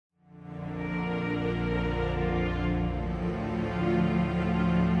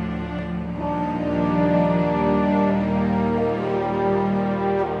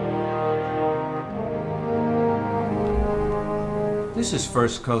This is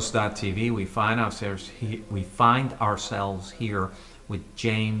FirstCoast.tv. We find ourselves here with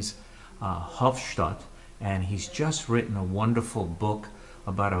James Huffstodt, and he's just written a wonderful book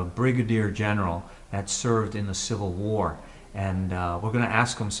about a brigadier general that served in the Civil War, and we're going to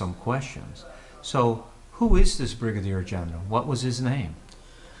ask him some questions. So, who is this brigadier general? What was his name?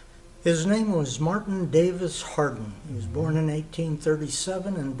 His name was Martin Davis Hardin. He was born in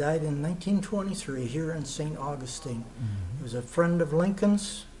 1837 and died in 1923 here in St. Augustine. He was a friend of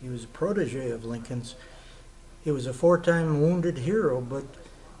Lincoln's. He was a protege of Lincoln's. He was a four-time wounded hero, but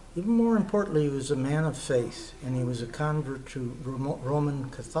even more importantly, he was a man of faith, and he was a convert to Roman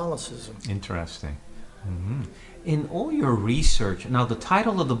Catholicism. Interesting. In all your research, now the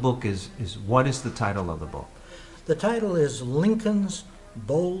title of the book is what is the title of the book? The title is Lincoln's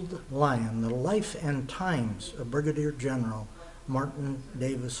Bold Lion, The Life and Times of Brigadier General Martin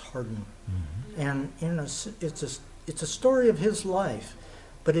Davis Hardin. And it's a story of his life,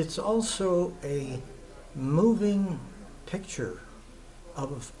 but it's also a moving picture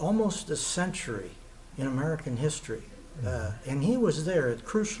of almost a century in American history. And he was there at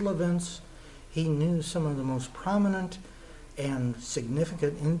crucial events. He knew some of the most prominent and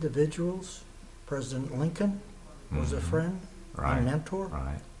significant individuals. President Lincoln was a friend. A mentor,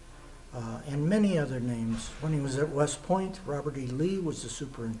 and many other names. When he was at West Point, Robert E. Lee was the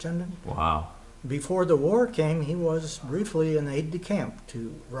superintendent. Wow. Before the war came, he was briefly an aide-de-camp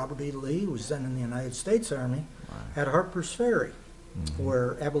to Robert E. Lee, who was then in the United States Army, at Harper's Ferry,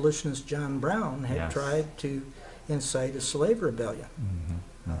 where abolitionist John Brown had tried to incite a slave rebellion.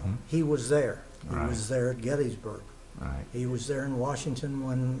 He was there. He was there at Gettysburg. He was there in Washington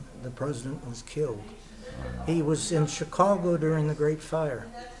when the president was killed. He was in Chicago during the Great Fire.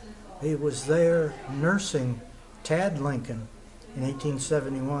 He was there nursing Tad Lincoln in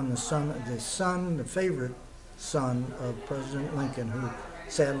 1871, the favorite son of President Lincoln, who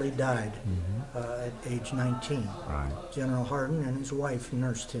sadly died at age 19. General Hardin and his wife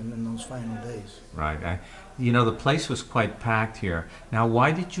nursed him in those final days. You know, the place was quite packed here. Now,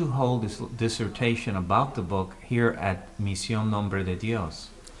 why did you hold this dissertation about the book here at Nombre de Dios?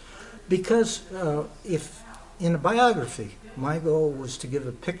 Because if in a biography, my goal was to give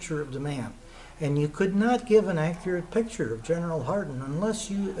a picture of the man. And you could not give an accurate picture of General Hardin unless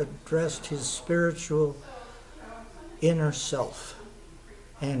you addressed his spiritual inner self.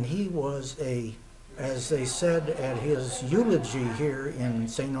 And he was as they said at his eulogy here in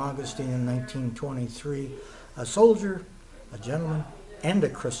St. Augustine in 1923, a soldier, a gentleman, and a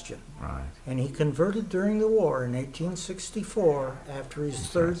Christian. And he converted during the war in 1864 after his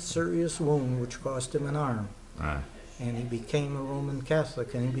third serious wound, which cost him an arm. And he became a Roman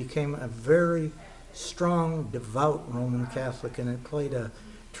Catholic, and he became a very strong, devout Roman Catholic, and it played a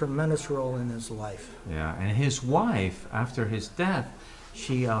tremendous role in his life. And his wife, after his death,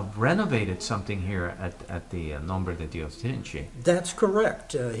 she renovated something here at the Nombre de Dios, didn't she? That's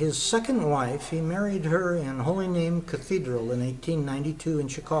correct. His second wife, he married her in Holy Name Cathedral in 1892 in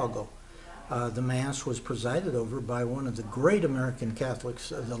Chicago. The Mass was presided over by one of the great American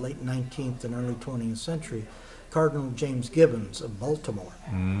Catholics of the late 19th and early 20th century, Cardinal James Gibbons of Baltimore.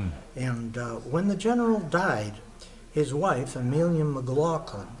 And when the general died, his wife, Amelia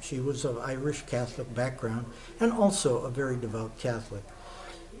McLaughlin, she was of Irish Catholic background and also a very devout Catholic.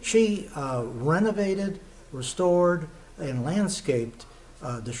 She renovated, restored, and landscaped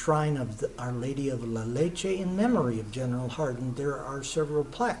the shrine of Our Lady of La Leche in memory of General Hardin. There are several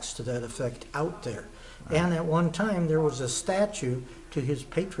plaques to that effect out there. And at one time there was a statue to his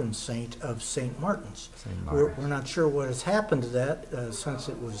patron saint of St. Martin's. We're not sure what has happened to that since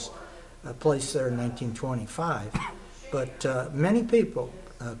it was placed there in 1925. But many people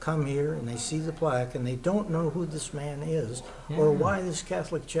come here and they see the plaque and they don't know who this man is or why this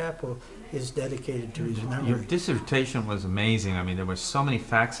Catholic chapel is dedicated to his memory. Your dissertation was amazing. I mean, there were so many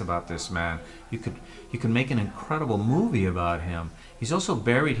facts about this man. You could make an incredible movie about him. He's also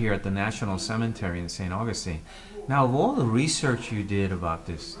buried here at the National Cemetery in St. Augustine. Now, of all the research you did about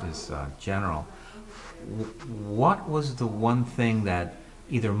this general, what was the one thing that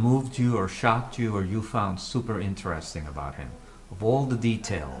either moved you or shocked you or you found super interesting about him, of all the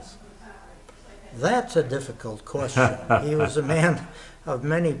details? That's a difficult question. He was a man of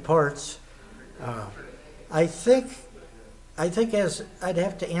many parts. I think as I'd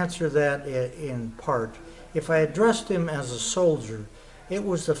have to answer that in part. If I addressed him as a soldier, it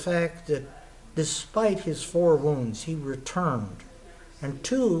was the fact that despite his 4 wounds, he returned. And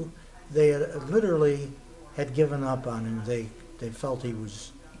 2, they had literally had given up on him. They felt he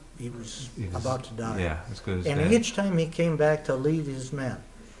was about to die. And each time he came back to lead his men.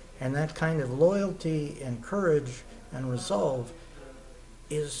 And that kind of loyalty and courage and resolve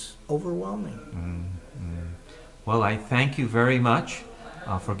is overwhelming. Well, I thank you very much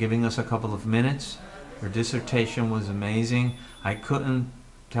for giving us a couple of minutes. Your dissertation was amazing. I couldn't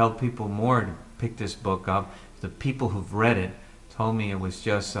tell people more to pick this book up. The people who've read it told me it was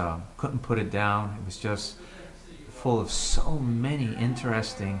just, couldn't put it down. It was just full of so many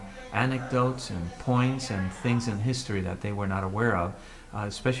interesting anecdotes and points and things in history that they were not aware of,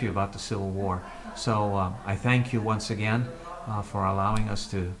 especially about the Civil War. So I thank you once again for allowing us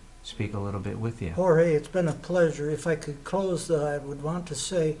to speak a little bit with you. Jorge, it's been a pleasure. If I could close, I would want to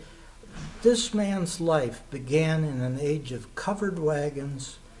say this man's life began in an age of covered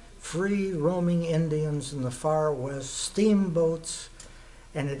wagons, free roaming Indians in the far west, steamboats,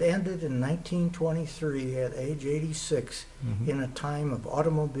 and it ended in 1923 at age 86 in a time of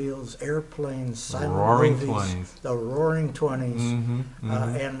automobiles, airplanes, silent Roaring movies, 20s. the Roaring 20s.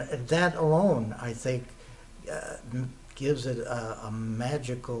 And that alone, I think, gives it a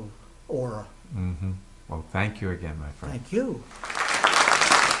magical aura. Well, thank you again, my friend. Thank you.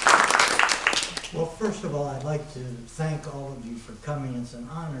 Well, first of all, I'd like to thank all of you for coming. It's an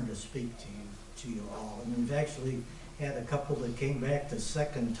honor to speak to you all. And we've actually had a couple that came back the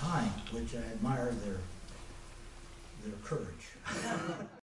second time, which I admire their courage.